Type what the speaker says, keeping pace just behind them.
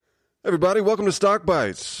Everybody, welcome to Stock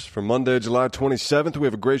Bites. For Monday, July 27th, we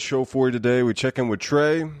have a great show for you today. We check in with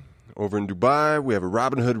Trey over in Dubai. We have a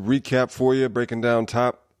Robinhood recap for you, breaking down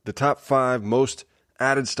the top 5 most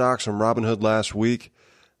added stocks on Robinhood last week.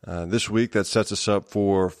 This week, that sets us up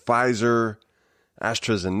for Pfizer,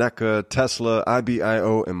 AstraZeneca, Tesla,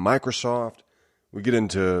 IBIO, and Microsoft. We get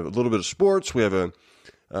into a little bit of sports. We have a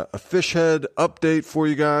fish head update for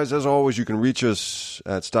you guys. As always, you can reach us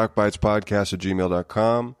at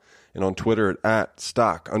stockbitespodcast@gmail.com. and on Twitter at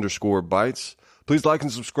stock_bites. Please like and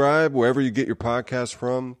subscribe wherever you get your podcasts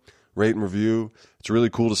from. Rate and review. It's really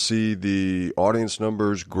cool to see the audience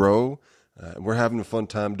numbers grow. We're having a fun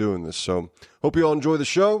time doing this. So hope you all enjoy the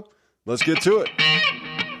show. Let's get to it.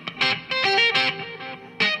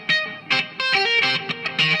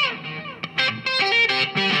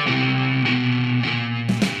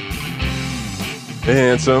 Hey,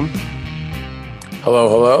 handsome. Hello,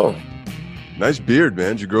 hello. Nice beard,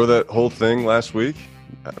 man. Did you grow that whole thing last week?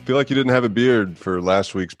 I feel like you didn't have a beard for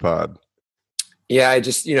last week's pod. Yeah, I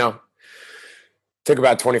just, took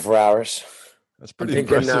about 24 hours. That's pretty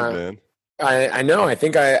impressive, man. I know. I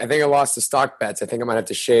think I lost the stock bets. I think I might have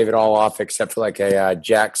to shave it all off except for like a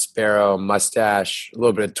Jack Sparrow mustache, a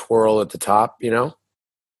little bit of twirl at the top,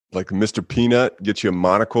 Like Mr. Peanut, get you a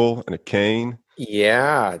monocle and a cane.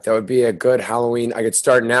 Yeah, that would be a good Halloween. I could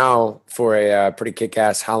start now for a pretty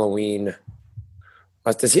kick-ass Halloween.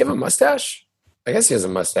 Does he have a mustache? I guess he has a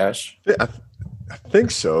mustache. Yeah, I think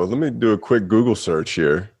so. Let me do a quick Google search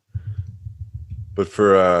here. But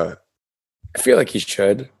for I feel like he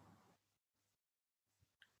should.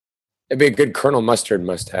 It'd be a good Colonel Mustard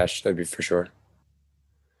mustache. That'd be for sure.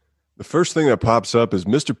 The first thing that pops up is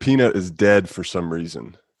Mr. Peanut is dead for some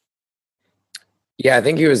reason. Yeah, I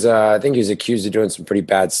think he was accused of doing some pretty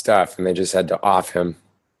bad stuff, and they just had to off him.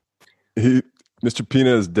 Mr.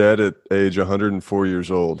 Peanut is dead at age 104 years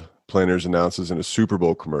old. Planners announces in a Super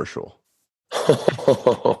Bowl commercial.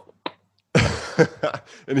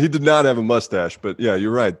 And he did not have a mustache, but yeah,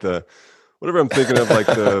 you're right. Whatever I'm thinking of,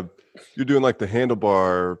 you're doing like the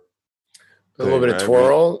handlebar. A little bit of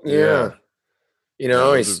twirl. Yeah.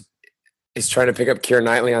 He's trying to pick up Keira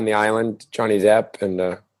Knightley on the island, Johnny Depp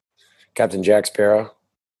and Captain Jack Sparrow,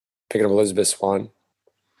 picking up Elizabeth Swann.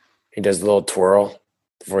 He does the little twirl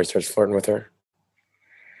before he starts flirting with her.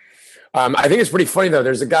 I think it's pretty funny though.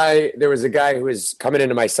 There was a guy who was coming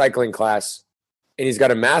into my cycling class, and he's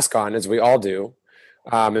got a mask on, as we all do.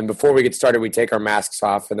 And before we get started, we take our masks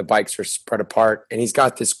off, and the bikes are spread apart. And he's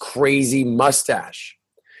got this crazy mustache.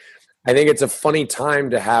 I think it's a funny time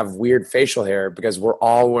to have weird facial hair because we're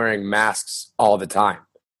all wearing masks all the time.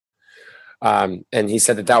 And he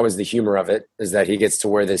said that was the humor of it, is that he gets to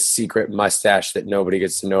wear this secret mustache that nobody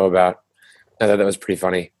gets to know about. I thought that was pretty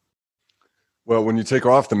funny. Well, when you take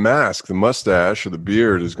off the mask, the mustache or the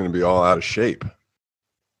beard is going to be all out of shape.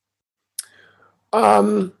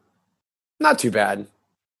 Not too bad.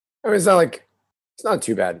 I mean, it's not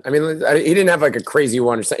too bad. I mean, he didn't have like a crazy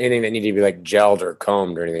one or anything that needed to be like gelled or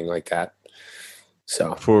combed or anything like that.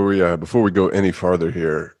 So before we go any farther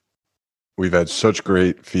here, we've had such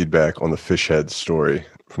great feedback on the fish head story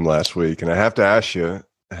from last week, and I have to ask you: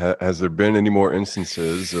 has there been any more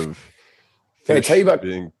instances of fish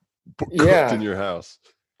being cooked in your house?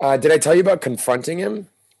 Did I tell you about confronting him?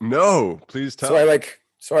 No, please tell. I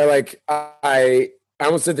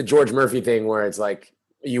almost did the George Murphy thing where it's like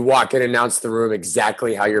you walk in and announce the room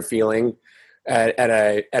exactly how you're feeling at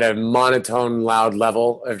a monotone, loud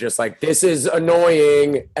level of just like, this is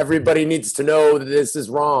annoying. Everybody needs to know that this is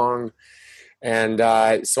wrong. And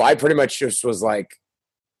so I pretty much just was like,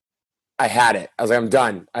 I had it. I was like, I'm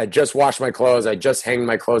done. I just washed my clothes. I just hanged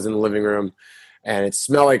my clothes in the living room, and it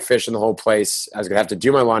smelled like fish in the whole place. I was going to have to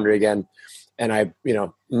do my laundry again. And I,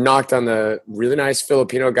 knocked on the really nice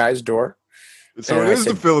Filipino guy's door. So it is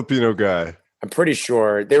the Filipino guy. I'm pretty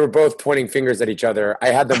sure they were both pointing fingers at each other. I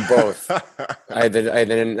had them both. I had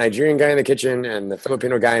the Nigerian guy in the kitchen and the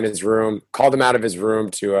Filipino guy in his room. Called him out of his room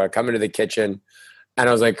to come into the kitchen. And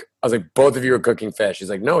I was like, both of you are cooking fish. He's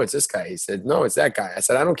like, no, it's this guy. He said, no, it's that guy. I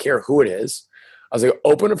said, I don't care who it is. I was like,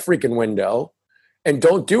 open a freaking window and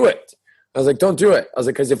don't do it. I was like, don't do it. I was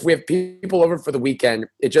like, because if we have people over for the weekend,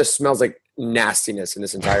 it just smells like nastiness in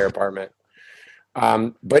this entire apartment.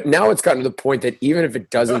 But now it's gotten to the point that even if it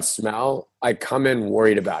doesn't smell, I come in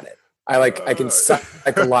worried about it. I can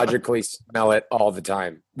psychologically smell it all the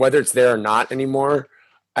time, whether it's there or not anymore.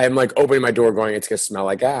 I am like opening my door going, it's going to smell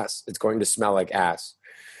like ass. It's going to smell like ass.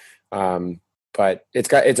 But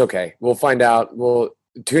it's okay. We'll find out. We'll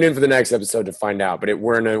tune in for the next episode to find out, but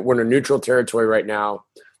we're in a neutral territory right now.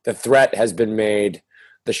 The threat has been made,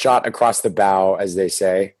 the shot across the bow, as they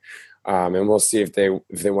say. and we'll see if they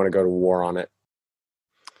want to go to war on it.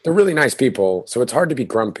 They're really nice people, so it's hard to be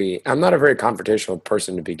grumpy. I'm not a very confrontational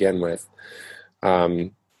person to begin with,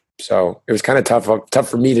 so it was kind of tough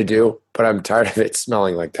for me to do. But I'm tired of it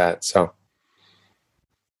smelling like that. So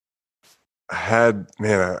I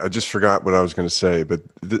just forgot what I was going to say, but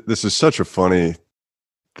this is such a funny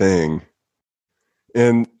thing.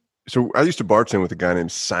 And so I used to bartend with a guy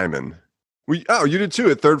named Simon. You did too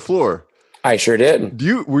at Third Floor. I sure did.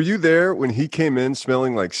 Were you there when he came in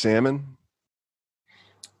smelling like salmon?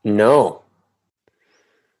 No.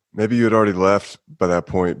 Maybe you had already left by that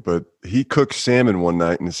point, but he cooked salmon one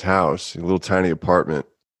night in his house, a little tiny apartment.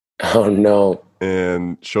 Oh, no.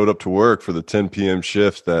 And showed up to work for the 10 p.m.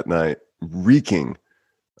 shift that night, reeking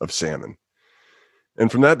of salmon.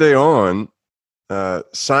 And from that day on,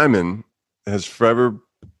 Simon has forever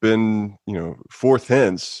been, fourth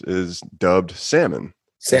hence is dubbed Salmon.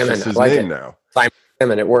 Salmon, It's his I like name it. now.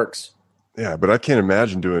 Salmon, it works. Yeah, but I can't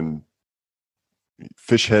imagine doing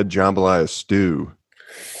fish head jambalaya stew.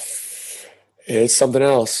 It's something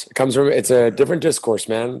else. It's a different discourse,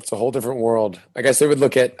 man. It's a whole different world. I guess they would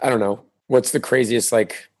look at, I don't know, what's the craziest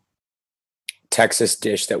like Texas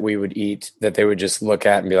dish that we would eat that they would just look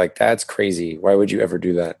at and be like, that's crazy. Why would you ever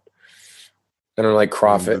do that? I don't like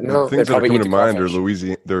crawfish. The things that are coming to mind are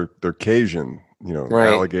Louisiana. They're Cajun,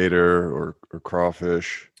 right. Alligator or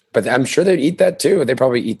crawfish. But I'm sure they'd eat that too. They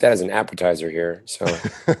probably eat that as an appetizer here. So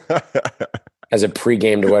as a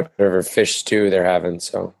pregame to whatever fish stew they're having.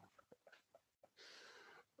 So.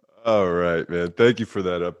 All right, man. Thank you for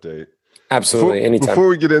that update. Absolutely. Anytime. Before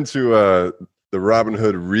we get into the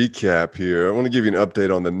Robinhood recap here, I want to give you an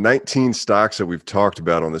update on the 19 stocks that we've talked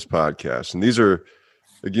about on this podcast. And these are,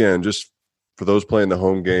 again, just for those playing the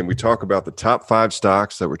home game, we talk about the top 5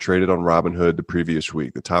 stocks that were traded on Robinhood the previous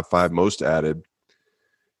week, the top 5 most added.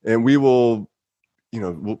 And we will,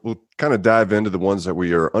 we'll kind of dive into the ones that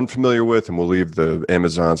we are unfamiliar with, and we'll leave the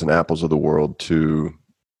Amazons and Apples of the world to,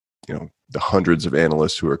 the hundreds of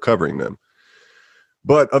analysts who are covering them.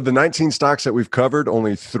 But of the 19 stocks that we've covered,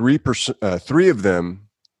 only 3 of them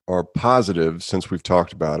are positive since we've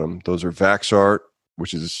talked about them. Those are Vaxart,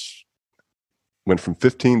 which went from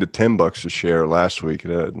 $15 to $10 a share last week. It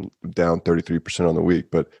had down 33% on the week.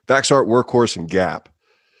 But Vaxart, Workhorse, and Gap.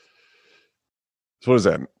 So what is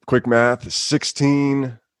that? Quick math,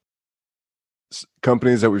 16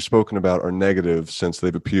 companies that we've spoken about are negative since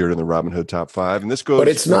they've appeared in the Robinhood top 5. And this goes... But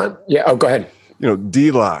it's not... Yeah, go ahead.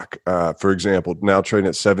 D-Lock, for example, now trading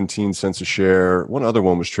at 17 cents a share. One other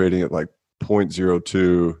one was trading at like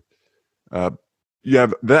 0.02. You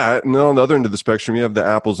have that. And then on the other end of the spectrum, you have the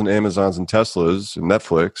Apples and Amazons and Teslas and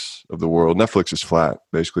Netflix of the world. Netflix is flat,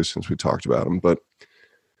 basically, since we talked about them. But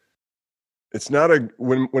it's not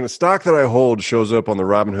when a stock that I hold shows up on the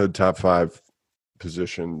Robinhood top 5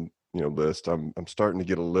 position, list, I'm starting to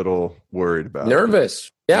get a little worried about nervous.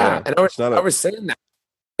 it. Yeah. And I was saying that.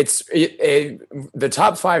 It's the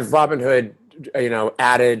top 5 Robinhood,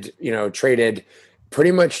 added, traded,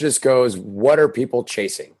 pretty much just goes, what are people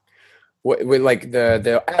chasing? With like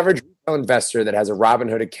the average retail investor that has a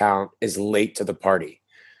Robinhood account is late to the party.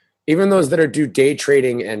 Even those that are do day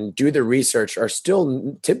trading and do the research are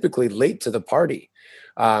still typically late to the party.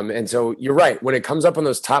 And so you're right. When it comes up on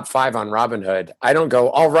those top 5 on Robinhood, I don't go,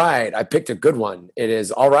 all right, I picked a good one. It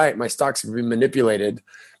is, all right, my stocks have been manipulated.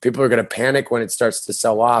 People are going to panic when it starts to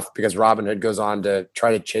sell off because Robinhood goes on to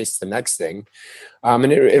try to chase the next thing.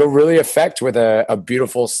 And it'll really affect with a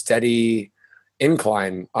beautiful, steady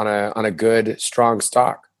incline on a good, strong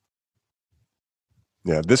stock.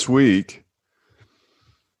 Yeah, this week,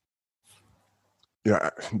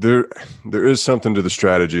 there is something to the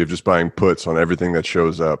strategy of just buying puts on everything that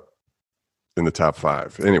shows up in the top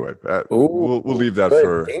 5. Anyway, we'll leave that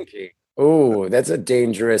for... Oh, that's a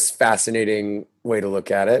dangerous, fascinating way to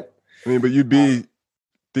look at it. I mean, but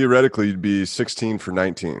theoretically, you'd be 16 for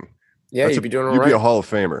 19. Yeah, you'd be doing all right. You'd be a Hall of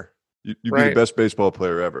Famer. You'd be the best baseball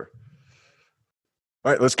player ever.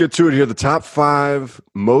 All right, let's get to it here. The top 5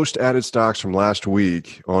 most added stocks from last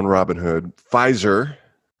week on Robinhood. Pfizer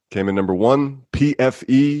came in number 1.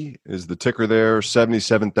 PFE is the ticker there.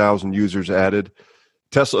 77,000 users added.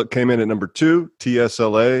 Tesla came in at number 2.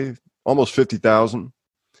 TSLA, almost 50,000.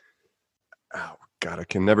 Oh, God, I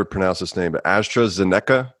can never pronounce this name. But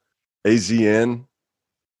AstraZeneca, AZN,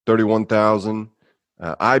 31,000.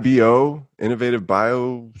 IBO, Innovative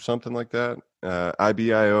Bio, something like that.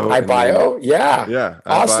 IBIO. iBio? Yeah. Yeah.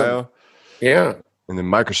 Awesome. iBio. Yeah. And then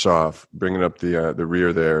Microsoft bringing up the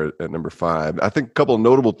rear there at number 5. I think a couple of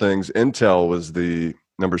notable things. Intel was the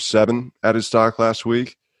number 7 added stock last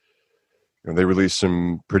week. they released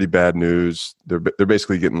some pretty bad news. They're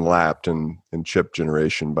basically getting lapped in chip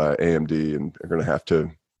generation by AMD, and they're going to have to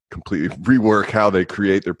completely rework how they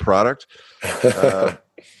create their product.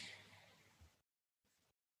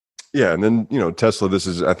 Yeah, and then Tesla. This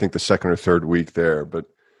is, I think, the second or third week there. But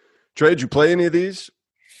Trey, did you play any of these?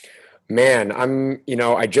 Man,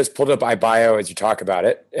 I just pulled up iBio as you talk about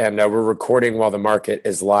it, and we're recording while the market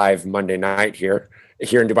is live Monday night here.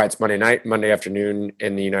 Here in Dubai, it's Monday night, Monday afternoon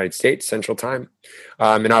in the United States, Central Time.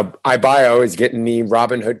 And iBio is getting the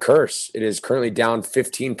Robinhood curse. It is currently down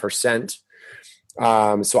 15%.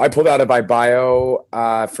 So I pulled out of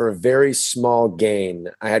iBio for a very small gain.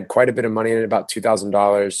 I had quite a bit of money in it, about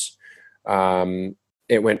 $2,000.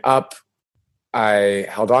 It went up. I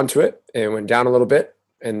held on to it. It went down a little bit.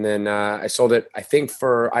 And then I sold it, I think,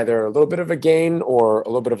 for either a little bit of a gain or a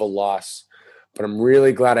little bit of a loss. But I'm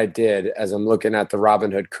really glad I did, as I'm looking at the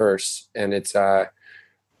Robinhood curse. And it's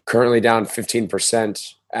currently down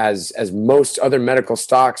 15%, as most other medical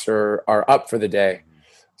stocks are up for the day.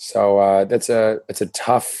 So it's a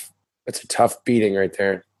tough beating right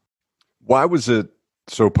there. Why was it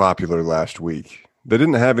so popular last week? They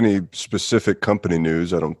didn't have any specific company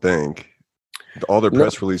news, I don't think. All their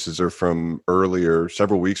press releases are from earlier,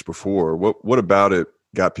 several weeks before. What about it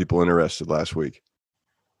got people interested last week?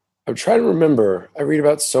 I'm trying to remember. I read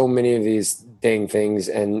about so many of these dang things,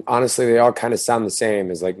 and honestly, they all kind of sound the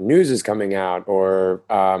same. As like news is coming out, or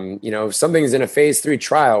something's in a phase 3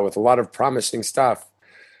 trial with a lot of promising stuff.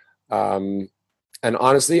 And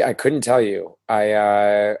honestly, I couldn't tell you.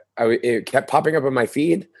 It kept popping up on my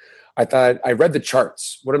feed. I thought I read the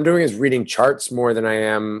charts. What I'm doing is reading charts more than I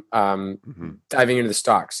am diving into the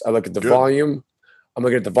stocks. I look at the volume. I'm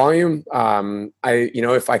looking at the volume.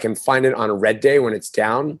 If I can find it on a red day when it's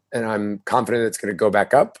down and I'm confident it's going to go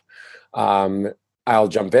back up, I'll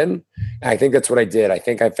jump in. And I think that's what I did. I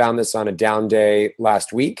think I found this on a down day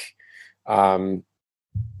last week, and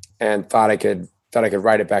thought I could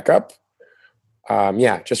ride it back up.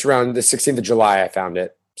 Just around the 16th of July, I found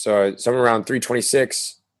it. So somewhere around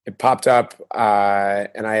 326. It popped up,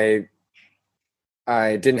 and I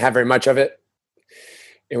didn't have very much of it.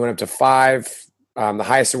 It went up to 5. The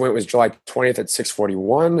highest it went was July 20th at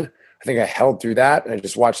 641. I think I held through that, and I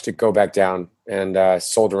just watched it go back down and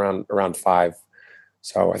sold around 5.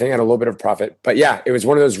 So I think I had a little bit of profit. But yeah, it was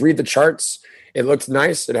one of those read the charts. It looked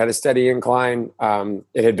nice. It had a steady incline.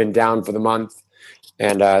 It had been down for the month,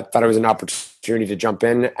 and thought it was an opportunity to jump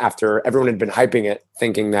in after everyone had been hyping it,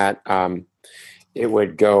 thinking that it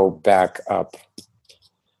would go back up.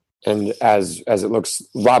 And as it looks,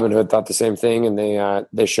 Robinhood thought the same thing, and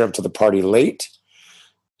they showed up to the party late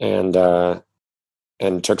and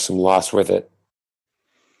took some loss with it.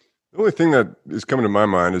 The only thing that is coming to my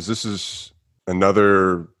mind is this is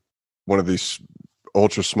another one of these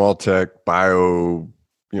ultra small tech or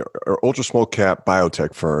ultra small cap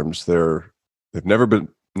biotech firms. They've never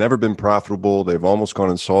been profitable. They've almost gone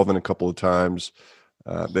insolvent a couple of times.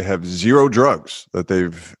 They have 0 drugs that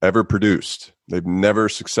they've ever produced. They've never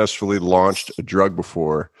successfully launched a drug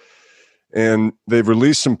before. And they've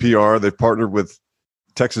released some PR. They've partnered with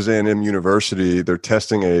Texas A&M University. They're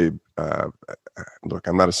testing look,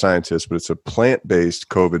 I'm not a scientist, but it's a plant-based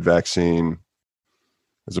COVID vaccine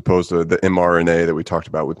as opposed to the mRNA that we talked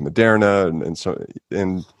about with Moderna.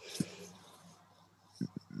 And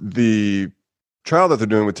the trial that they're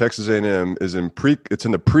doing with Texas A&M is it's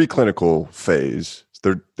in the preclinical phase.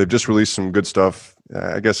 They've just released some good stuff.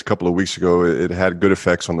 I guess a couple of weeks ago, it had good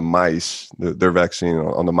effects on the mice, their vaccine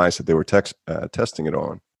on the mice that they were testing it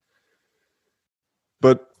on.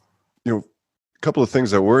 But a couple of things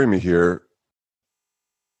that worry me here.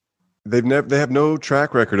 They have no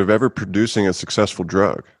track record of ever producing a successful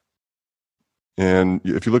drug. And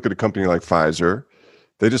if you look at a company like Pfizer,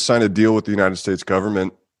 they just signed a deal with the United States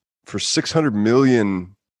government for 600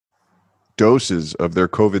 million doses of their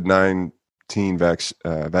COVID-19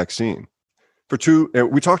 vaccine.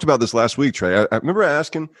 We talked about this last week, Trey. I remember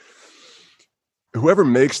asking, whoever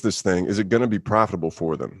makes this thing, is it going to be profitable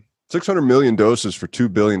for them? 600 million doses for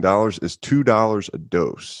 $2 billion is $2 a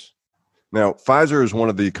dose. Now, Pfizer is one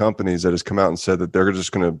of the companies that has come out and said that they're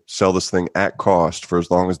just going to sell this thing at cost for as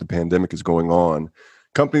long as the pandemic is going on.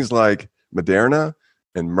 Companies like Moderna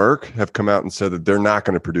and Merck have come out and said that they're not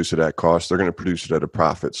going to produce it at cost. They're going to produce it at a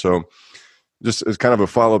profit. So just as kind of a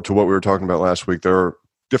follow-up to what we were talking about last week, there are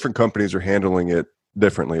different companies are handling it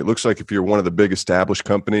differently. It looks like if you're one of the big established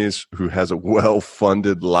companies who has a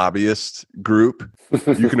well-funded lobbyist group,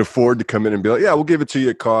 you can afford to come in and be like, yeah, we'll give it to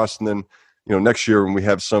you at cost. And then, next year when we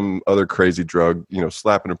have some other crazy drug,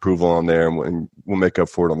 slap an approval on there and we'll make up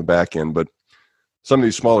for it on the back end. But some of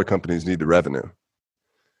these smaller companies need the revenue.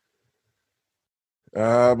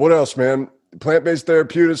 What else, man? Plant-based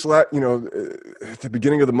therapeutics. At the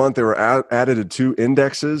beginning of the month, they were added to two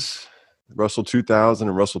indexes, Russell 2000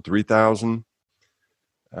 and Russell 3000.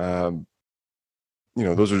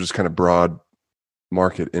 Those are just kind of broad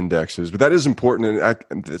market indexes, but that is important.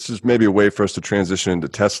 And this is maybe a way for us to transition into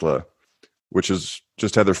Tesla, which has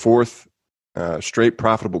just had their fourth straight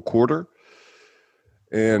profitable quarter.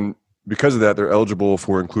 And because of that, they're eligible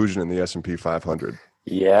for inclusion in the S&P 500.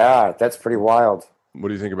 Yeah, that's pretty wild. What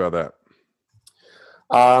do you think about that?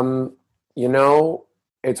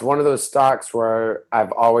 It's one of those stocks where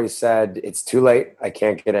I've always said it's too late, I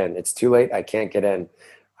can't get in. It's too late, I can't get in.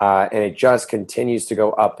 And it just continues to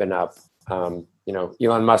go up and up.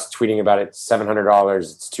 Elon Musk tweeting about it, $700,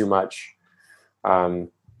 it's too much.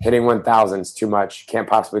 Hitting 1,000 is too much. Can't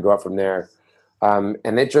possibly go up from there.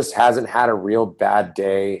 And it just hasn't had a real bad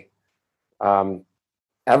day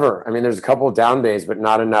ever. I mean, there's a couple of down days, but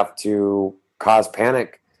not enough to cause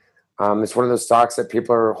panic. It's one of those stocks that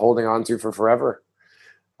people are holding on to for forever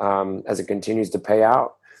as it continues to pay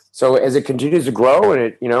out. So as it continues to grow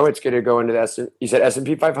and it's going to go into you said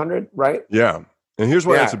S&P 500, right? Yeah. And here's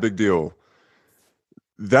why that's a big deal.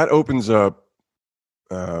 That opens up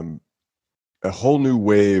a whole new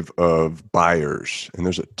wave of buyers. And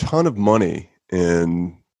there's a ton of money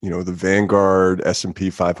in, the Vanguard S&P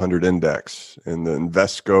 500 index and the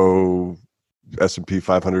Invesco S&P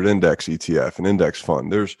 500 index ETF, an index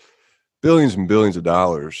fund. There's billions and billions of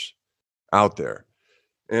dollars out there.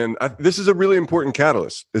 And this is a really important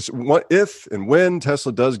catalyst. It's what if and when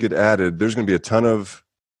Tesla does get added, there's going to be a ton of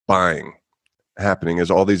buying happening as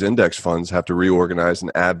all these index funds have to reorganize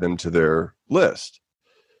and add them to their list.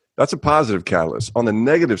 That's a positive catalyst. On the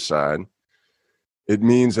negative side, it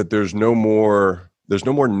means that there's no more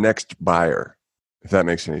next buyer, if that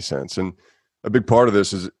makes any sense. And a big part of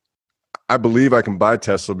this is I believe I can buy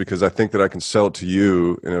Tesla because I think that I can sell it to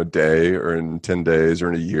you in a day or in 10 days or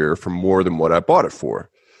in a year for more than what I bought it for.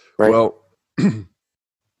 Right. Well,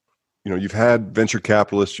 you've had venture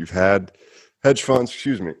capitalists, you've had hedge funds,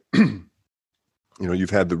 you've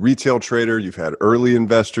had the retail trader, you've had early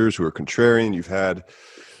investors who are contrarian, you've had,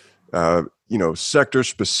 sector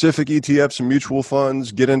specific ETFs and mutual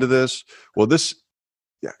funds get into this. Well,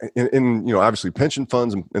 obviously pension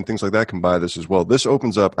funds and things like that can buy this as well. This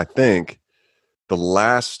opens up, I think, the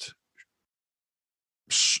last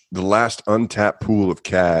untapped pool of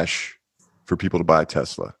cash for people to buy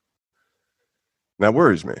Tesla. That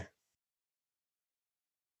worries me. A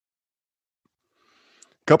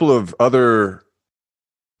couple of other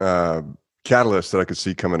catalysts that I could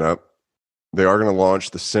see coming up. They are going to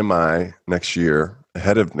launch the Semi next year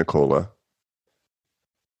ahead of Nikola.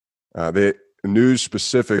 News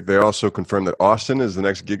specific, they also confirmed that Austin is the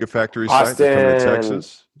next Gigafactory site coming to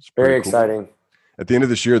Texas. It's very exciting. At the end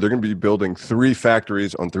of this year, they're going to be building 3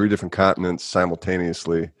 factories on 3 different continents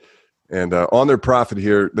simultaneously. And on their profit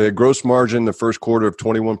here, they had gross margin the first quarter of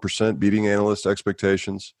 21%, beating analyst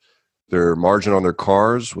expectations. Their gross margin on the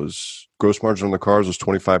cars was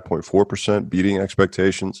 25.4%, beating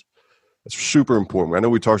expectations. That's super important. I know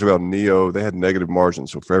we talked about NIO. They had negative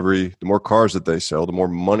margins. So the more cars that they sell, the more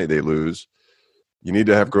money they lose. You need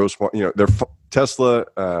to have gross margin. Tesla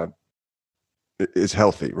is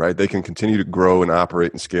healthy, right? They can continue to grow and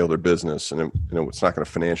operate and scale their business, and it's not going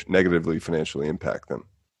to negatively financially impact them.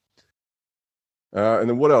 And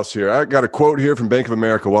then what else here? I got a quote here from Bank of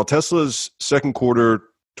America. While Tesla's second quarter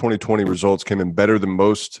 2020 results came in better than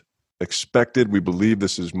most expected, we believe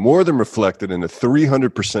this is more than reflected in a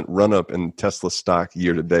 300% run-up in Tesla stock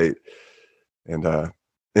year to date. And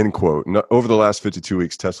end quote. Over the last 52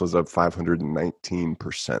 weeks, Tesla's up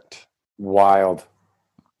 519%. Wild. I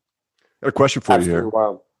got a question for you here.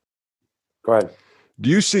 Wild. Go ahead. Do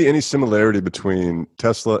you see any similarity between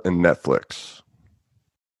Tesla and Netflix?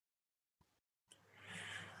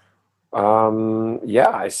 Yeah,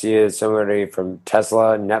 I see a similarity from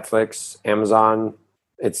Tesla, Netflix, Amazon.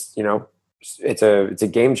 It's a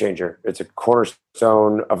game changer. It's a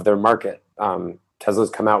cornerstone of their market.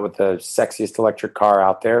 Tesla's come out with the sexiest electric car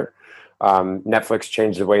out there. Netflix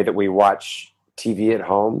changed the way that we watch TV at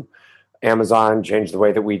home. Amazon changed the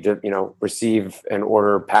way that we receive and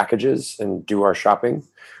order packages and do our shopping.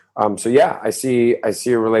 So yeah, I see a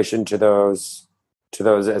relation to those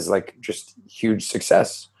as like just huge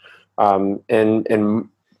success. And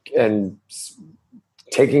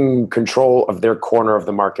taking control of their corner of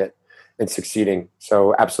the market and succeeding.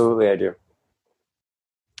 So absolutely, I do.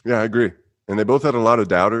 Yeah, I agree. And they both had a lot of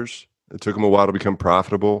doubters. It took them a while to become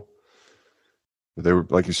profitable. They were,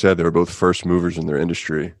 like you said, they were both first movers in their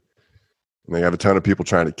industry. And they have a ton of people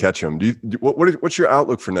trying to catch them. What's your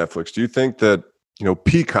outlook for Netflix? Do you think that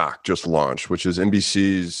Peacock just launched, which is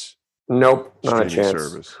NBC's Nope, not a streaming chance.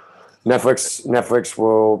 service. Netflix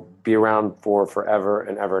will be around for forever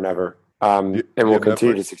and ever and ever, and will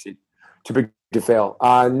continue to succeed. Too big to fail.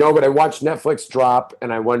 No, but I watched Netflix drop,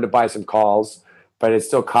 and I wanted to buy some calls, but it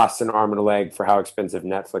still costs an arm and a leg for how expensive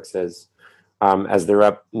Netflix is, as they're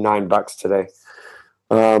up $9 today.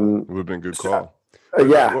 It would have been a good call.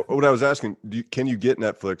 Yeah. What I was asking, can you get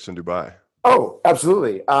Netflix in Dubai? Oh,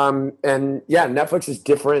 absolutely. And yeah, Netflix is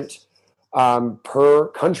different per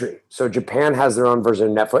country. So Japan has their own version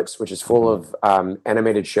of Netflix, which is full of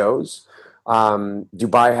animated shows.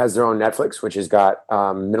 Dubai has their own Netflix, which has got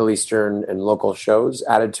Middle Eastern and local shows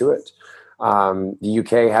added to it. The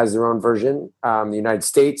UK has their own version. The United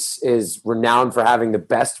States is renowned for having the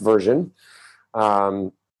best version.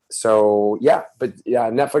 So yeah, but yeah,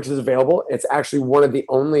 Netflix is available. It's actually one of the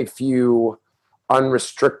only few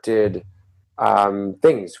unrestricted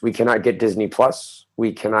things. We cannot get Disney Plus.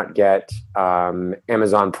 We cannot get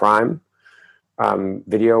Amazon Prime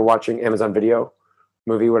video watching, Amazon Video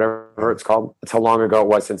movie, whatever it's called. That's how long ago it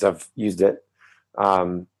was since I've used it.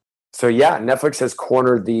 So yeah, Netflix has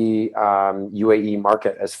cornered the UAE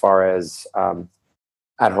market as far as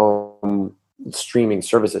at-home streaming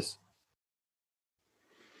services.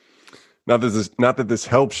 Not that this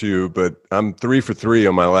helps you, but I'm 3 for 3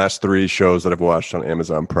 on my last 3 shows that I've watched on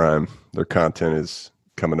Amazon Prime. Their content is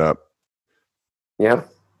coming up. Yeah.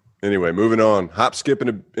 Anyway, moving on. Hop, skip,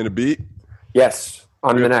 in a beat. Yes.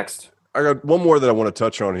 On to the next. I got one more that I want to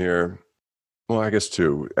touch on here. Well, I guess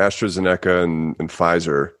 2. AstraZeneca and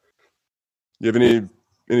Pfizer. You have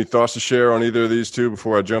any thoughts to share on either of these 2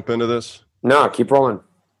 before I jump into this? No, keep rolling.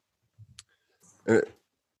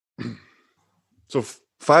 So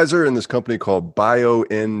Pfizer and this company called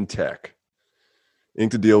BioNTech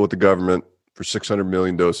inked a deal with the government for 600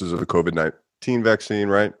 million doses of the COVID-19 vaccine,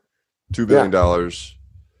 right? $2 billion.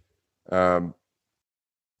 Yeah.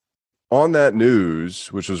 On that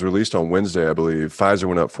news, which was released on Wednesday, I believe, Pfizer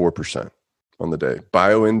went up 4% on the day.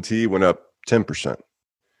 BioNTech went up 10%.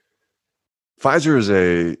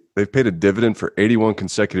 Pfizer they've paid a dividend for 81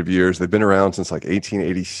 consecutive years. They've been around since like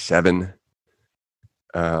 1887.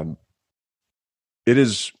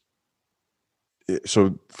 So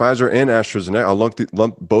Pfizer and AstraZeneca, I'll lump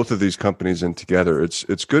both of these companies in together.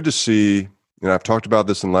 It's good to see, and I've talked about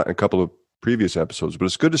this in a couple of previous episodes, but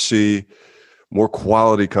it's good to see more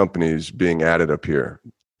quality companies being added up here.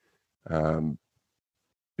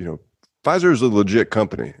 Pfizer is a legit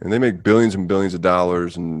company, and they make billions and billions of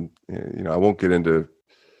dollars. And I won't get into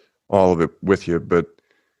all of it with you, but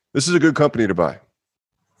this is a good company to buy.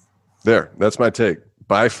 That's my take.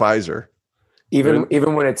 Buy Pfizer. Even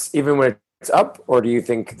when it's up, or do you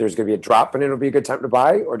think there's going to be a drop and it'll be a good time to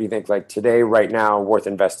buy, or do you think like today, right now, worth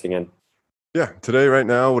investing in? Yeah, today, right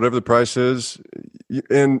now, whatever the price is,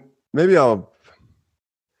 and maybe So,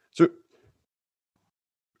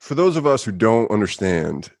 for those of us who don't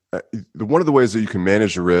understand, one of the ways that you can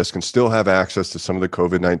manage the risk and still have access to some of the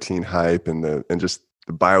COVID-19 hype and just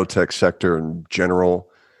the biotech sector in general,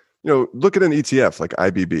 look at an ETF like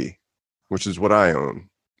IBB, which is what I own.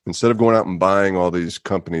 Instead of going out and buying all these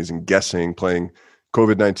companies and guessing, playing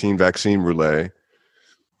COVID-19 vaccine roulette,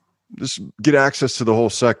 just get access to the whole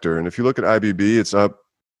sector. And if you look at IBB, it's up,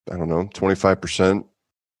 25%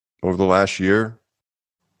 over the last year.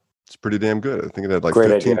 It's pretty damn good. I think it had like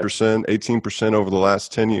 15%, 18% over the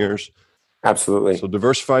last 10 years. Absolutely. So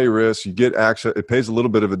diversify your risk. You get access. It pays a little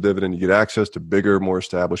bit of a dividend. You get access to bigger, more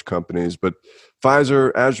established companies. But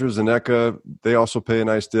Pfizer, AstraZeneca, they also pay a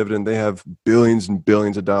nice dividend. They have billions and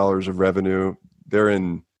billions of dollars of revenue. They're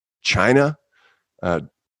in China,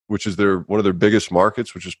 which is one of their biggest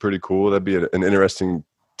markets, which is pretty cool. That'd be an interesting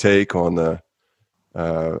take on the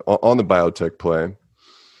biotech play.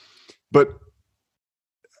 But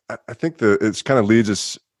I think it's kind of leads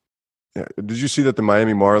us. Did you see that the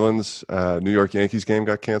Miami Marlins New York Yankees game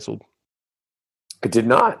got canceled? I did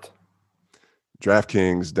not.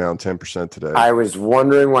 DraftKings down 10% today. I was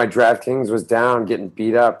wondering why DraftKings was down, getting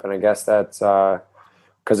beat up, and I guess that's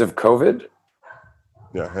because of COVID.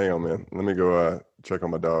 Yeah, hang on, man. Let me go check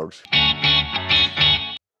on my dogs.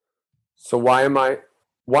 So why am I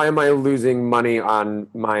losing money on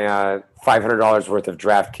my $500 worth of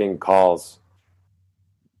DraftKings calls?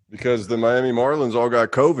 Because the Miami Marlins all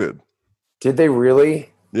got COVID. Did they really?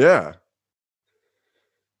 Yeah.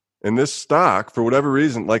 And this stock, for whatever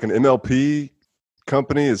reason, like an MLP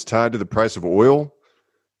company, is tied to the price of oil.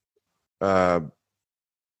 DraftKings,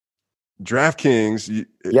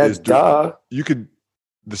 the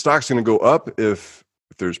stock's going to go up if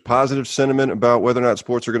there's positive sentiment about whether or not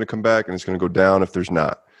sports are going to come back, and it's going to go down if there's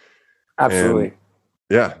not. Absolutely.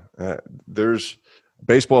 And there's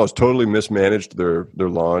baseball has totally mismanaged their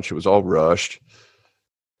launch. It was all rushed,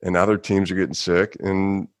 and now their teams are getting sick.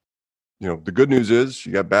 And the good news is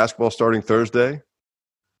you got basketball starting Thursday.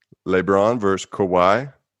 LeBron versus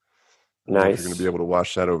Kawhi. I don't know if you're going to be able to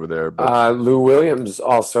watch that over there. But Lou Williams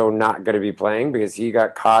also not going to be playing because he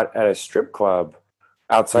got caught at a strip club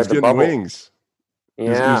outside the bubble. Wings.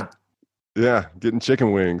 Yeah. Yeah, getting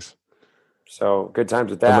chicken wings. So good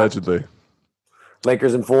times with that. Allegedly.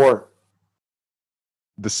 Lakers in 4.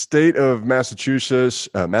 The state of Massachusetts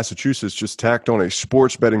just tacked on a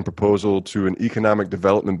sports betting proposal to an economic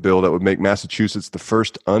development bill that would make Massachusetts the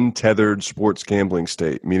first untethered sports gambling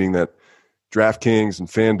state, meaning that DraftKings and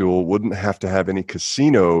FanDuel wouldn't have to have any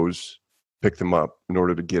casinos pick them up in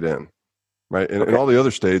order to get in, right? In all the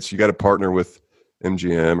other states, you got to partner with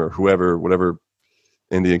MGM or whoever, whatever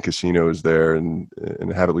Indian casino is there, and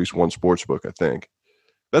have at least one sports book, I think.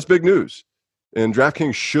 That's big news. And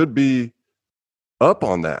DraftKings should be up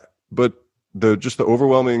on that. But the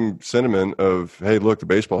overwhelming sentiment of, hey, look, the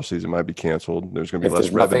baseball season might be canceled. There's going to be less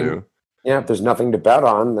revenue. If there's nothing to bet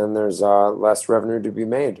on, then there's less revenue to be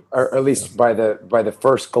made, or at least by the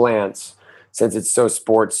first glance, since it's so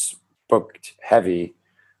sports booked heavy.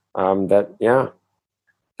 I'm nervous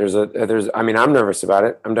about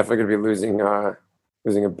it. I'm definitely going to be losing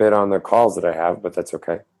a bit on the calls that I have, but that's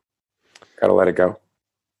okay. Got to let it go.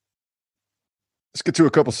 Let's get to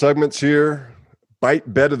a couple segments here.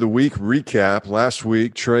 Bite Bet of the Week recap. Last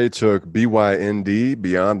week, Trey took BYND,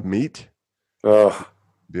 Beyond Meat. Ugh.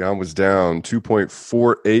 Beyond was down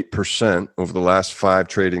 2.48% over the last 5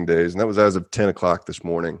 trading days, and that was as of 10 o'clock this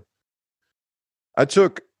morning. I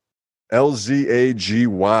took LZAGY.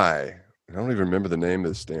 I don't even remember the name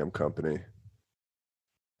of this damn company.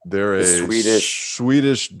 They're a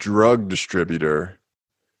Swedish drug distributor.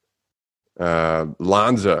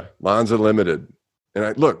 Lanza Limited.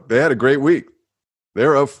 And they had a great week.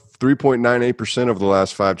 They're up 3.98% over the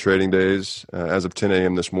last 5 trading days as of 10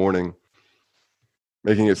 a.m. this morning,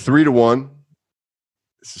 making it 3-1.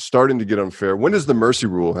 This is starting to get unfair. When does the mercy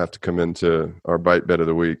rule have to come into our bite bet of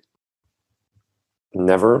the week?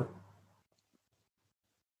 Never.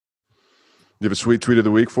 You have a sweet tweet of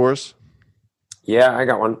the week for us? Yeah, I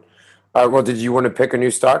got one. Well, did you want to pick a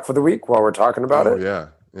new stock for the week while we're talking about it? Oh,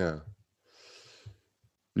 yeah.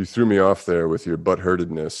 You threw me off there with your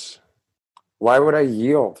butthurtedness. Why would I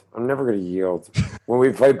yield? I'm never going to yield. When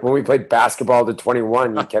we played basketball to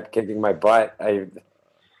 21, you kept kicking my butt.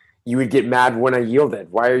 You would get mad when I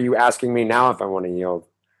yielded. Why are you asking me now if I want to yield?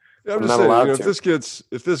 Yeah, I'm just saying,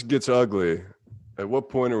 if this gets ugly, at what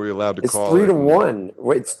point are we allowed to call it? It's 3-1.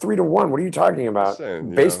 Wait, it's 3-1. What are you talking about?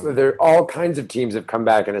 Basically, there all kinds of teams have come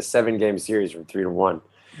back in a 7-game series from 3-1.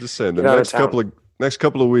 Just saying, the next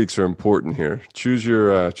couple of weeks are important here. Choose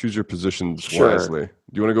your positions wisely.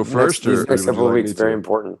 Do you want to go first? These next couple of weeks very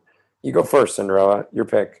important. You go first, Cinderella. Your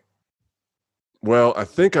pick. Well, I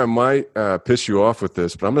think I might piss you off with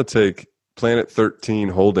this, but I'm going to take Planet 13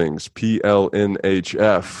 Holdings,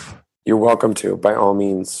 PLNHF. You're welcome to, by all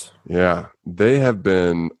means. Yeah, they have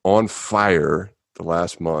been on fire the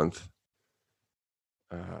last month.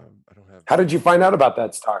 How did you find out about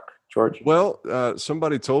that stock, George? Well,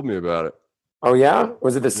 somebody told me about it. Oh, yeah?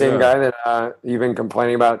 Was it the same guy that you've been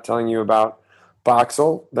complaining about, telling you about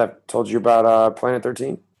Boxel, that told you about Planet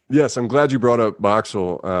 13? Yes, I'm glad you brought up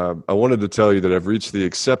Boxel. I wanted to tell you that I've reached the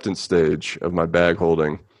acceptance stage of my bag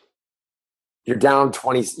holding. You're down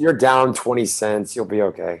 20 cents. You'll be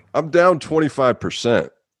okay. I'm down 25%.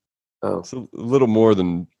 Oh. It's a little more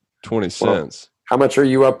than 20 cents. How much are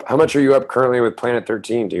you up currently with Planet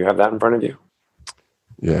 13? Do you have that in front of you?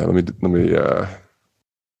 Yeah, let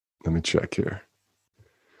me check here.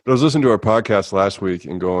 But I was listening to our podcast last week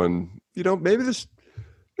and going, maybe this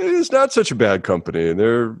is not such a bad company, and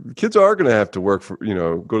their kids are going to have to work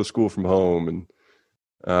go to school from home. And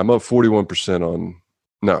I'm up 41%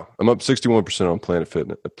 I'm up 61% on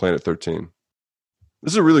Planet 13.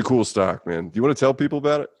 This is a really cool stock, man. Do you want to tell people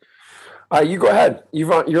about it? You go ahead.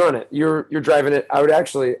 You're on it. You're driving it. I'd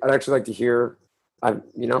actually like to hear.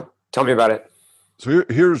 Tell me about it. So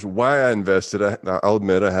here's why I invested. I'll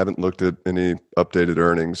admit I haven't looked at any updated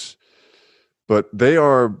earnings, but they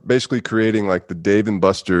are basically creating like the Dave and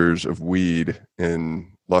Buster's of weed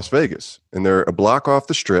in Las Vegas, and they're a block off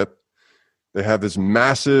the Strip. They have this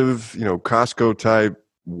massive, Costco type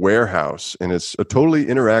warehouse, and it's a totally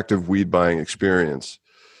interactive weed buying experience.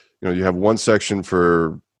 You have one section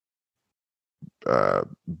for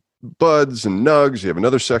buds and nugs. You have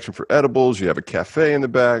another section for edibles. You have a cafe in the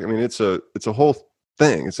back. I mean, it's a whole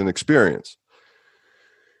thing. It's an experience,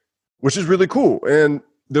 which is really cool. And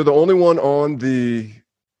they're the only one on the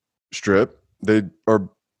Strip. They are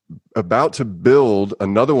about to build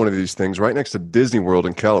another one of these things right next to Disney World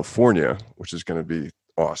in California, which is going to be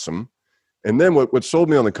awesome. And then what sold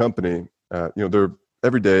me on the company, they're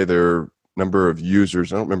every day their number of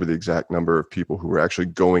users. I don't remember the exact number of people who are actually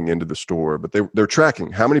going into the store, but they're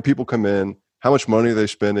tracking how many people come in, how much money are they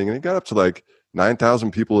spending, and it got up to like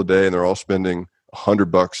 9,000 people a day, and they're all spending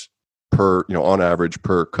 $100 per, on average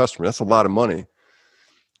per customer. That's a lot of money.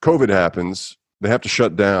 COVID happens, they have to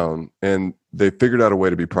shut down, and they figured out a way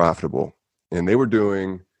to be profitable. And they were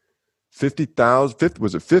doing 50,000.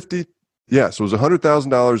 Was it 50? Yeah, so it was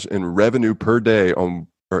 $100,000 in revenue per day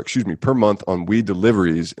per month on weed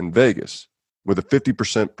deliveries in Vegas with a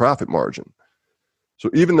 50% profit margin. So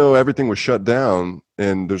even though everything was shut down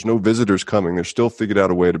and there's no visitors coming, they still figured out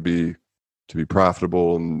a way to be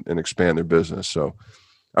profitable and expand their business. So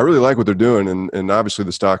I really like what they're doing, and obviously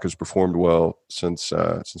the stock has performed well since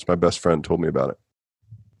my best friend told me about it.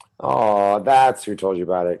 Oh, that's who told you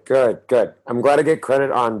about it. Good. I'm glad I get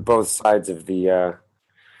credit on both sides of the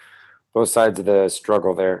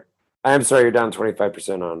struggle there. I am sorry you're down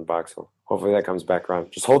 25% on Voxel. Hopefully that comes back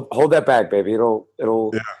around. Just hold that back, baby. It'll.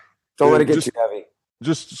 Yeah. Don't let it get too heavy.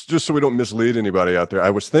 Just so we don't mislead anybody out there. I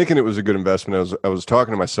was thinking it was a good investment. I was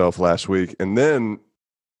talking to myself last week, and then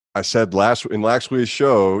I said in last week's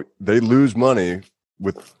show, they lose money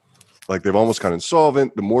with, like, they've almost gone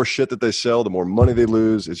insolvent. The more shit that they sell, the more money they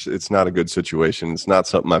lose. It's not a good situation. It's not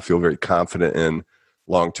something I feel very confident in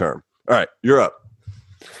long term. All right, you're up.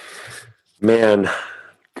 Man,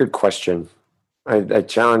 good question. I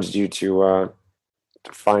challenged you to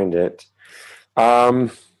find it. I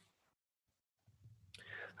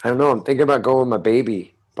don't know. I'm thinking about going with my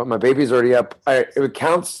baby, but my baby's already up. It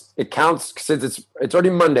counts since it's already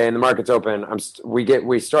Monday and the market's open.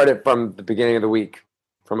 We start it from the beginning of the week,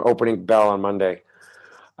 from opening bell on Monday.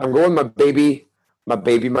 I'm going with my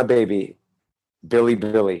baby, Billy,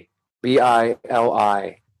 Billi.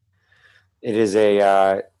 It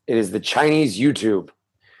is the Chinese YouTube.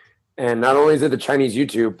 And not only is it the Chinese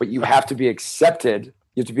YouTube, but you have to be accepted.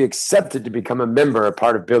 You have to be accepted to become a member, a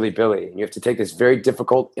part of Bilibili. And you have to take this very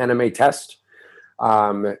difficult anime test.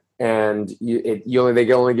 And they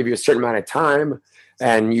can only give you a certain amount of time.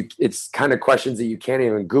 And it's kind of questions that you can't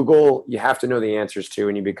even Google. You have to know the answers to,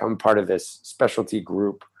 and you become part of this specialty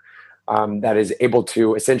group that is able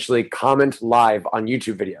to essentially comment live on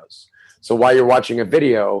YouTube videos. So while you're watching a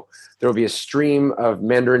video, there will be a stream of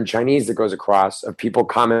Mandarin Chinese that goes across of people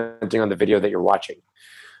commenting on the video that you're watching.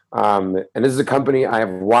 And this is a company I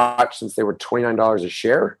have watched since they were $29 a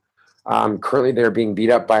share. Currently, they're being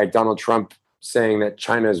beat up by Donald Trump saying that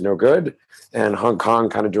China is no good, and Hong Kong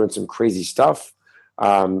kind of doing some crazy stuff.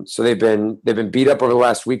 So they've been beat up over the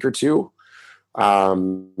last week or two.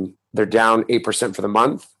 They're down 8% for the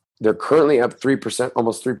month. They're currently up 3%,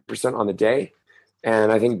 almost 3% on the day.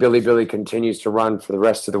 And I think Bilibili continues to run for the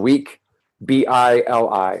rest of the week.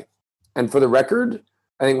 Billi. And for the record,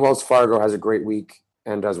 I think Wells Fargo has a great week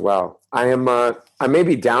and does well. I may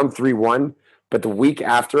be down 3-1, but the week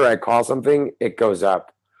after I call something, it goes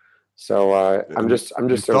up. So I'm just.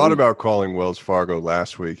 You thought about calling Wells Fargo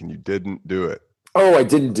last week, and you didn't do it. Oh, I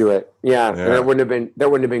didn't do it. Yeah. And that wouldn't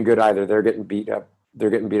have been good either. They're getting beat up.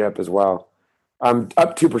 They're getting beat up as well.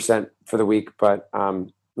 Up 2% for the week, but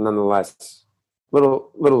nonetheless.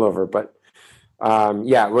 Little over, but I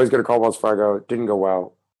was going to call Wells Fargo. Didn't go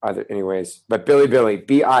well either anyways. But Bilibili,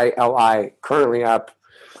 Billi, currently up.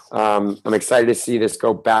 I'm excited to see this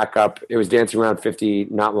go back up. It was dancing around 50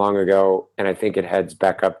 not long ago, and I think it heads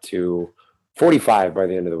back up to 45 by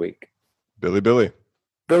the end of the week. Bilibili.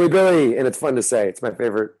 And it's fun to say. It's my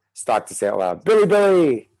favorite stock to say out loud.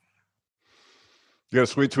 Bilibili. You got a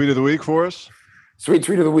sweet tweet of the week for us? Sweet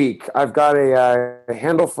tweet of the week. I've got a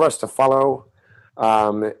handle for us to follow.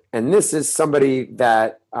 And this is somebody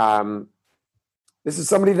that I've got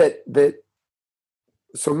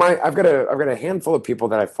a handful of people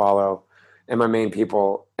that I follow and my main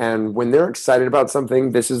people. And when they're excited about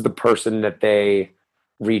something, this is the person that they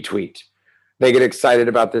retweet. They get excited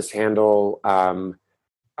about this handle,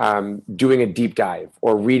 doing a deep dive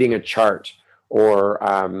or reading a chart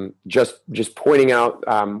or just pointing out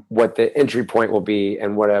what the entry point will be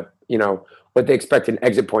and what they expect an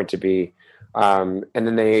exit point to be. And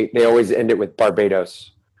then they always end it with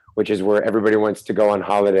Barbados, which is where everybody wants to go on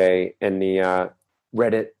holiday in the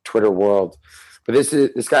Reddit, Twitter world. But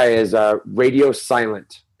this guy is Radio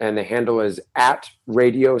Silent, and the handle is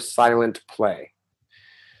 @RadioSilentPlay.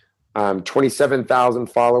 27,000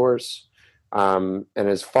 followers, and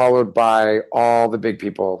is followed by all the big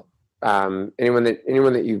people. Anyone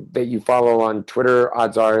that you follow on Twitter,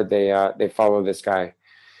 odds are they follow this guy.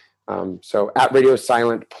 So at Radio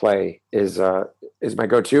Silent Play is my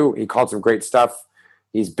go-to. He called some great stuff.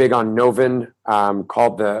 He's big on Novin,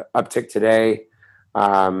 called the uptick today.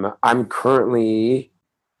 I'm currently...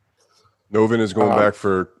 Novin is going back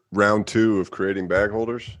for round 2 of creating bag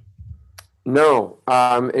holders? No.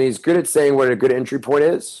 And he's good at saying what a good entry point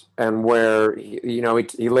is and where,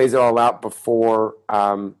 he lays it all out before...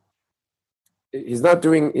 he's not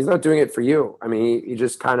doing it for you. I mean, he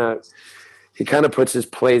just kind of puts his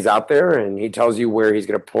plays out there, and he tells you where he's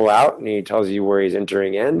going to pull out, and he tells you where he's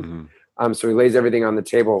entering in. Mm-hmm. So he lays everything on the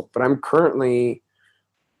table. But I'm currently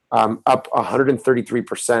up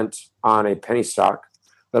 133% on a penny stock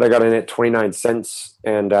that I got in at 29 cents,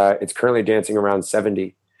 and it's currently dancing around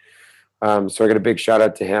 70. So I got a big shout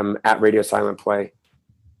out to him at Radio Silent Play.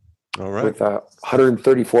 All right. With a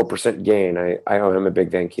 134% gain. I owe him a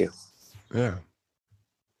big thank you. Yeah.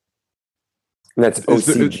 And that's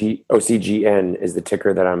OCGN is the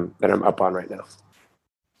ticker that I'm up on right now.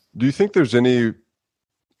 Do you think there's any...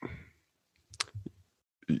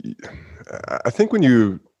 I think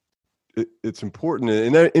it's important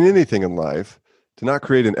in anything in life to not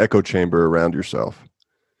create an echo chamber around yourself.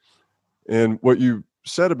 And what you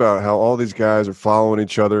said about how all these guys are following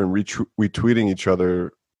each other and retweeting each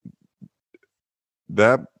other,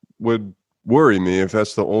 that would worry me if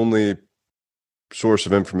that's the only source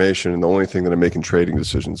of information and the only thing that I'm making trading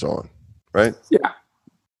decisions on, right? Yeah.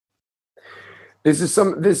 This is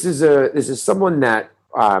someone that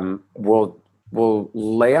will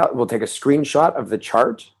take a screenshot of the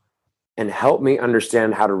chart and help me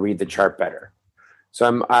understand how to read the chart better.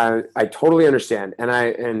 So I totally understand.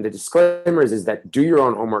 And the disclaimer is that do your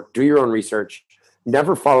own homework, do your own research,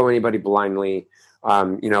 never follow anybody blindly.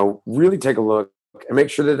 Really take a look and make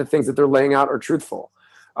sure that the things that they're laying out are truthful.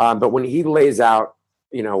 But when he lays out,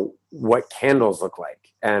 what candles look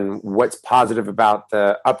like and what's positive about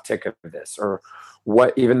the uptick of this, or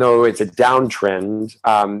what, even though it's a downtrend,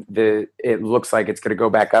 it looks like it's going to go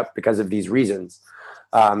back up because of these reasons.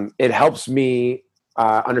 It helps me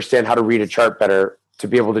understand how to read a chart better to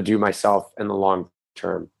be able to do myself in the long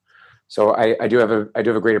term. So I do have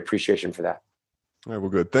a great appreciation for that. All right, well,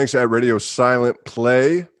 good. Thanks at Radio Silent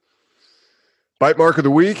Play. Bite mark of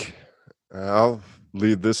the week. I'll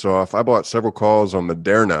lead this off. I bought several calls on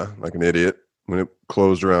Moderna like an idiot when it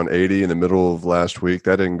closed around 80 in the middle of last week.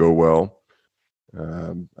 That didn't go well.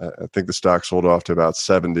 I think the stock sold off to about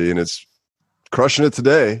 70, and it's crushing it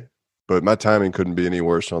today, but my timing couldn't be any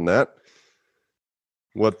worse on that.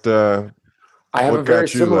 What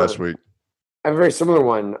got you last week? I have a very similar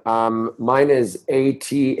one. Mine is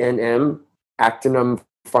ATNM, Actinum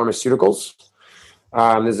Pharmaceuticals.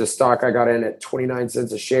 There's a stock I got in at 29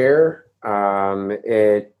 cents a share.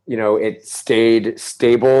 It stayed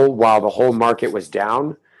stable while the whole market was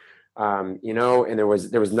down. And there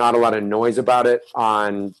was not a lot of noise about it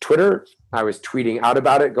on Twitter. I was tweeting out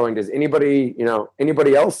about it, going, does anybody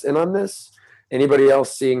else in on this? Anybody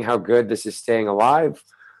else seeing how good this is staying alive?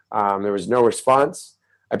 There was no response.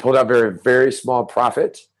 I pulled out very, very small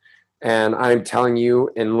profit. And I'm telling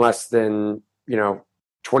you, in less than,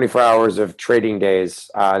 24 hours of trading days,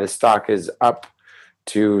 the stock is up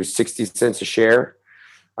to 60 cents a share.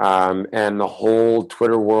 And the whole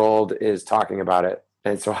Twitter world is talking about it.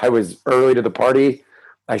 And so I was early to the party.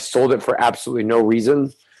 I sold it for absolutely no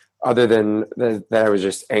reason other than that I was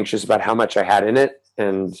just anxious about how much I had in it,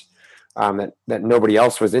 and that nobody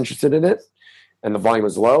else was interested in it. And the volume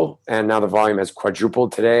was low. And now the volume has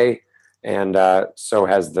quadrupled today. And so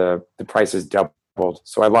has the price has doubled.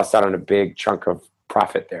 So I lost out on a big chunk of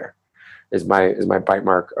profit there is my bite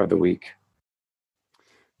mark of the week.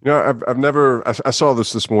 I saw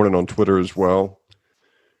this morning on Twitter as well.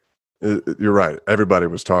 You're right. Everybody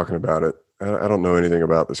was talking about it. I don't know anything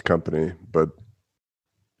about this company, but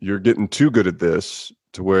you're getting too good at this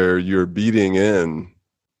to where you're beating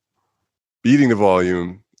the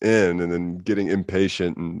volume in and then getting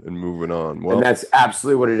impatient and moving on. Well, and that's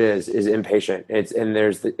absolutely what it is impatient. It's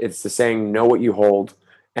the saying, know what you hold.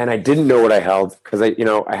 And I didn't know what I held because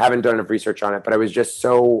I haven't done enough research on it, but I was just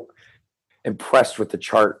so impressed with the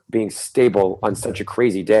chart being stable on such a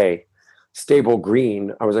crazy day, stable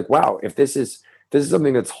green. I was like, wow, if this is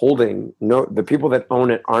something that's holding, the people that own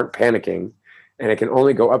it aren't panicking, and it can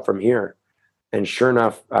only go up from here. And sure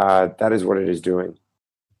enough, that is what it is doing.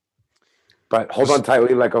 But hold on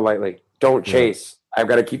tightly, let go lightly. Don't chase. I've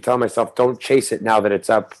got to keep telling myself, don't chase it now that it's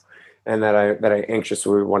up, and that I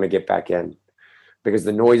anxiously want to get back in, because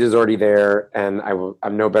the noise is already there, and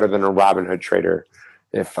I'm no better than a Robinhood trader,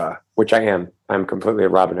 which I am. I'm completely a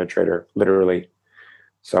Robinhood trader, literally.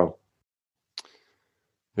 So,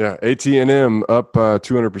 yeah, AT&M up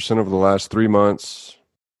 200% over the last 3 months.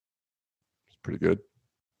 pretty good.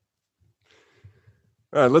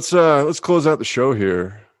 All right, let's close out the show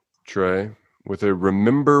here, Trey, with a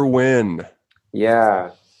remember when.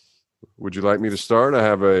 Yeah. Would you like me to start? I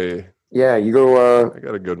have a you go. I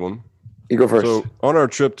got a good one. You go first. So on our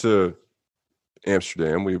trip to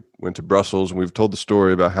Amsterdam, we went to Brussels, and we've told the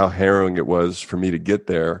story about how harrowing it was for me to get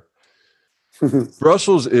there.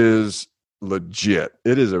 Brussels is legit.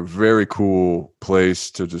 It is a very cool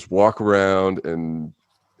place to just walk around and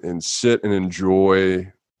sit and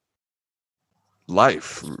enjoy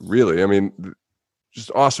life, really. I mean,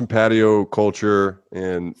 just awesome patio culture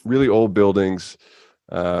and really old buildings.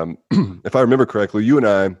 If I remember correctly, you and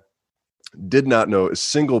I did not know a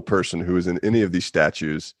single person who was in any of these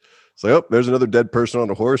statues. It's like, oh, there's another dead person on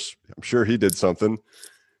a horse. I'm sure he did something.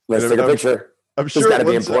 Let's take a picture. I'm sure it's got to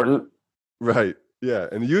be important. Right. Yeah.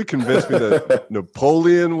 And you convinced me that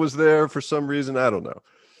Napoleon was there for some reason. I don't know.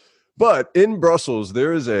 But in Brussels,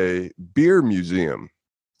 there is a beer museum.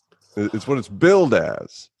 It's what it's billed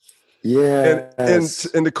as. Yeah. And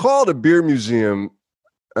to call it a beer museum,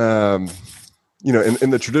 in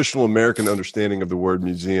the traditional American understanding of the word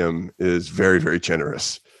museum is very, very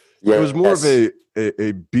generous. Yes. It was more of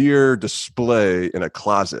a beer display in a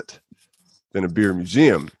closet than a beer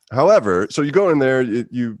museum. However, so you go in there,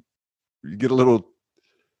 you get a little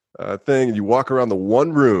thing, and you walk around the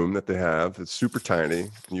one room that they have. It's super tiny,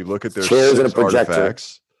 and you look at their chairs and a projector.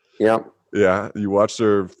 Artifacts. Yep. Yeah, you watch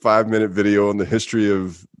their 5-minute video on the history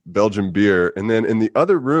of Belgian beer, and then in the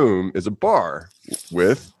other room is a bar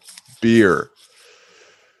with beer.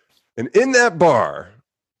 And in that bar,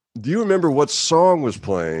 do you remember what song was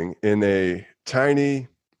playing in a tiny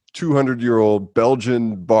 200-year-old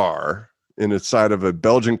Belgian bar inside of a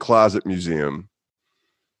Belgian closet museum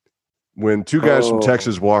when two guys from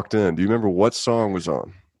Texas walked in? Do you remember what song was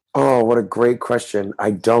on? Oh, what a great question.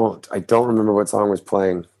 I don't remember what song was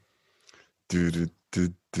playing. That's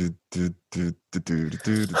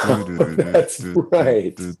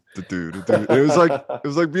right. It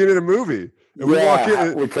was like being in a movie. And we walk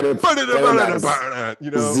in, we could have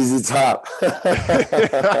ZZ Top.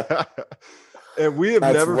 And we have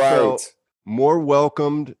never felt more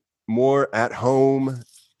welcomed, more at home.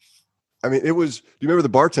 I mean, it was, do you remember the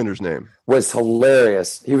bartender's name? Was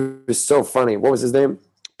hilarious. He was so funny. What was his name?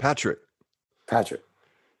 Patrick,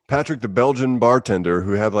 the Belgian bartender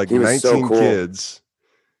who had like 19 so cool. kids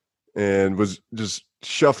and was just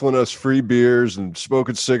shuffling us free beers and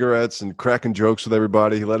smoking cigarettes and cracking jokes with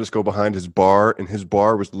everybody. He let us go behind his bar, and his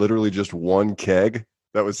bar was literally just one keg.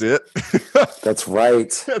 That was it. That's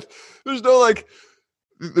right. There's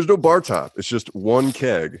no bar top. It's just one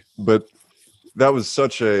keg. But that was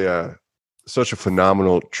such a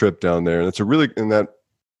phenomenal trip down there. And and that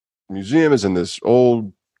museum is in this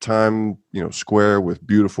old time, square with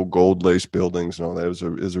beautiful gold lace buildings and all that. It was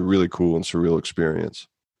a really cool and surreal experience.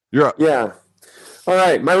 You're up. Yeah. All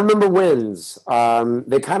right. My remember wins.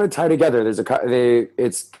 They kind of tie together.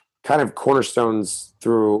 It's kind of cornerstones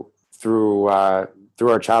through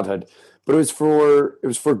our childhood, but it was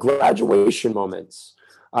for graduation moments.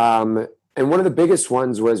 And one of the biggest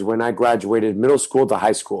ones was when I graduated middle school to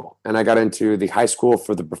high school, and I got into the high school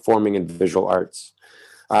for the performing and visual arts.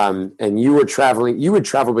 And you would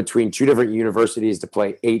travel between 2 different universities to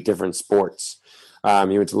play 8 different sports.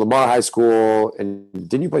 You went to Lamar High School, and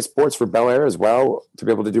didn't you play sports for Bel Air as well to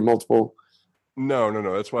be able to do multiple? No.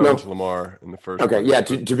 That's why I went to Lamar in the first. Okay, yeah.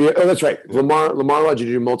 That's right. Yeah. Lamar allowed you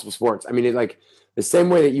to do multiple sports. I mean, like the same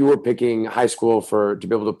way that you were picking high school to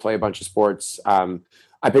be able to play a bunch of sports.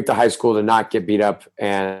 I picked a high school to not get beat up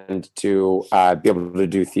and to be able to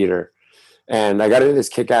do theater. And I got into this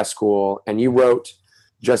kick-ass school, and you wrote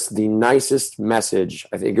just the nicest message.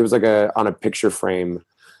 I think it was on a picture frame,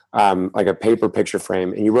 like a paper picture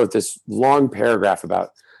frame. And you wrote this long paragraph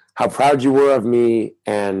about how proud you were of me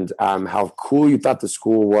and how cool you thought the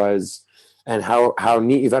school was and how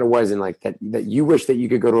neat you thought it was. And like that you wish that you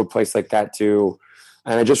could go to a place like that too.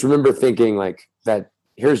 And I just remember thinking like that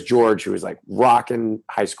here's George, who was like rocking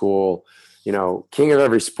high school, king of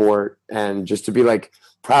every sport. And just to be like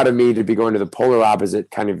proud of me to be going to the polar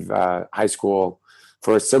opposite kind of high school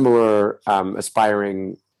for similar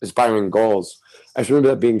aspiring goals. I just remember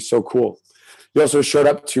that being so cool. You also showed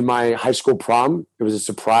up to my high school prom. It was a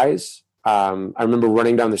surprise. I remember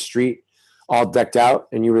running down the street all decked out,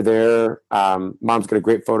 and you were there. Mom's got a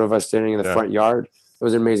great photo of us standing in the front yard. It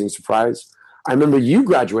was an amazing surprise. I remember you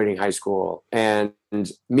graduating high school and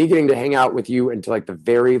me getting to hang out with you until like the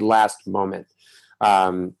very last moment.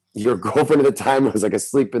 Your girlfriend at the time was like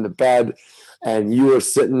asleep in the bed, and you were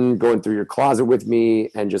sitting going through your closet with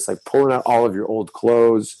me and just like pulling out all of your old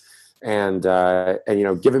clothes and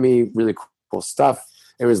giving me really cool stuff.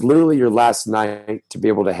 It was literally your last night to be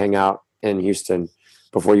able to hang out in Houston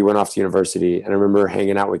before you went off to university. And I remember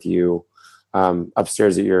hanging out with you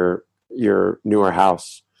upstairs at your newer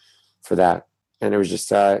house for that. And it was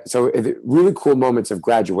just really cool moments of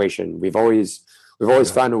graduation. We've always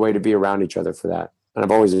found a way to be around each other for that, and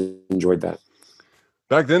I've always enjoyed that.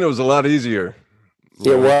 Back then, it was a lot easier.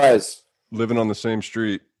 It was living on the same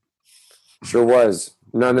street. Sure was.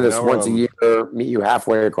 None of this once a year, meet you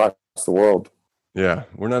halfway across the world. Yeah,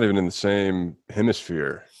 we're not even in the same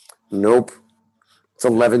hemisphere. Nope. It's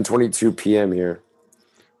 11:22 p.m. here.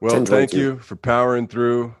 Well, thank you for powering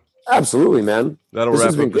through. Absolutely, man. That'll wrap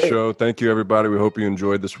up the show. Thank you, everybody. We hope you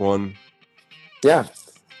enjoyed this one. Yeah.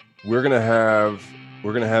 We're gonna have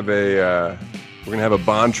a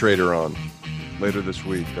bond trader on later this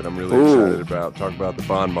week that I'm really excited about. Talk about the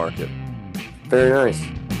bond market. Very nice.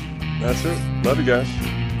 That's it. Love you guys.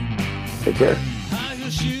 Take care. High heel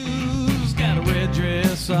shoes, got a red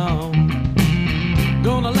dress on.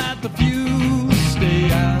 Gonna light the fuse,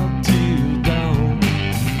 stay out till dawn.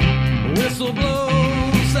 Whistle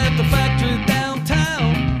blows at the factory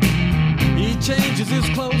downtown. He changes his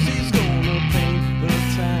clothes.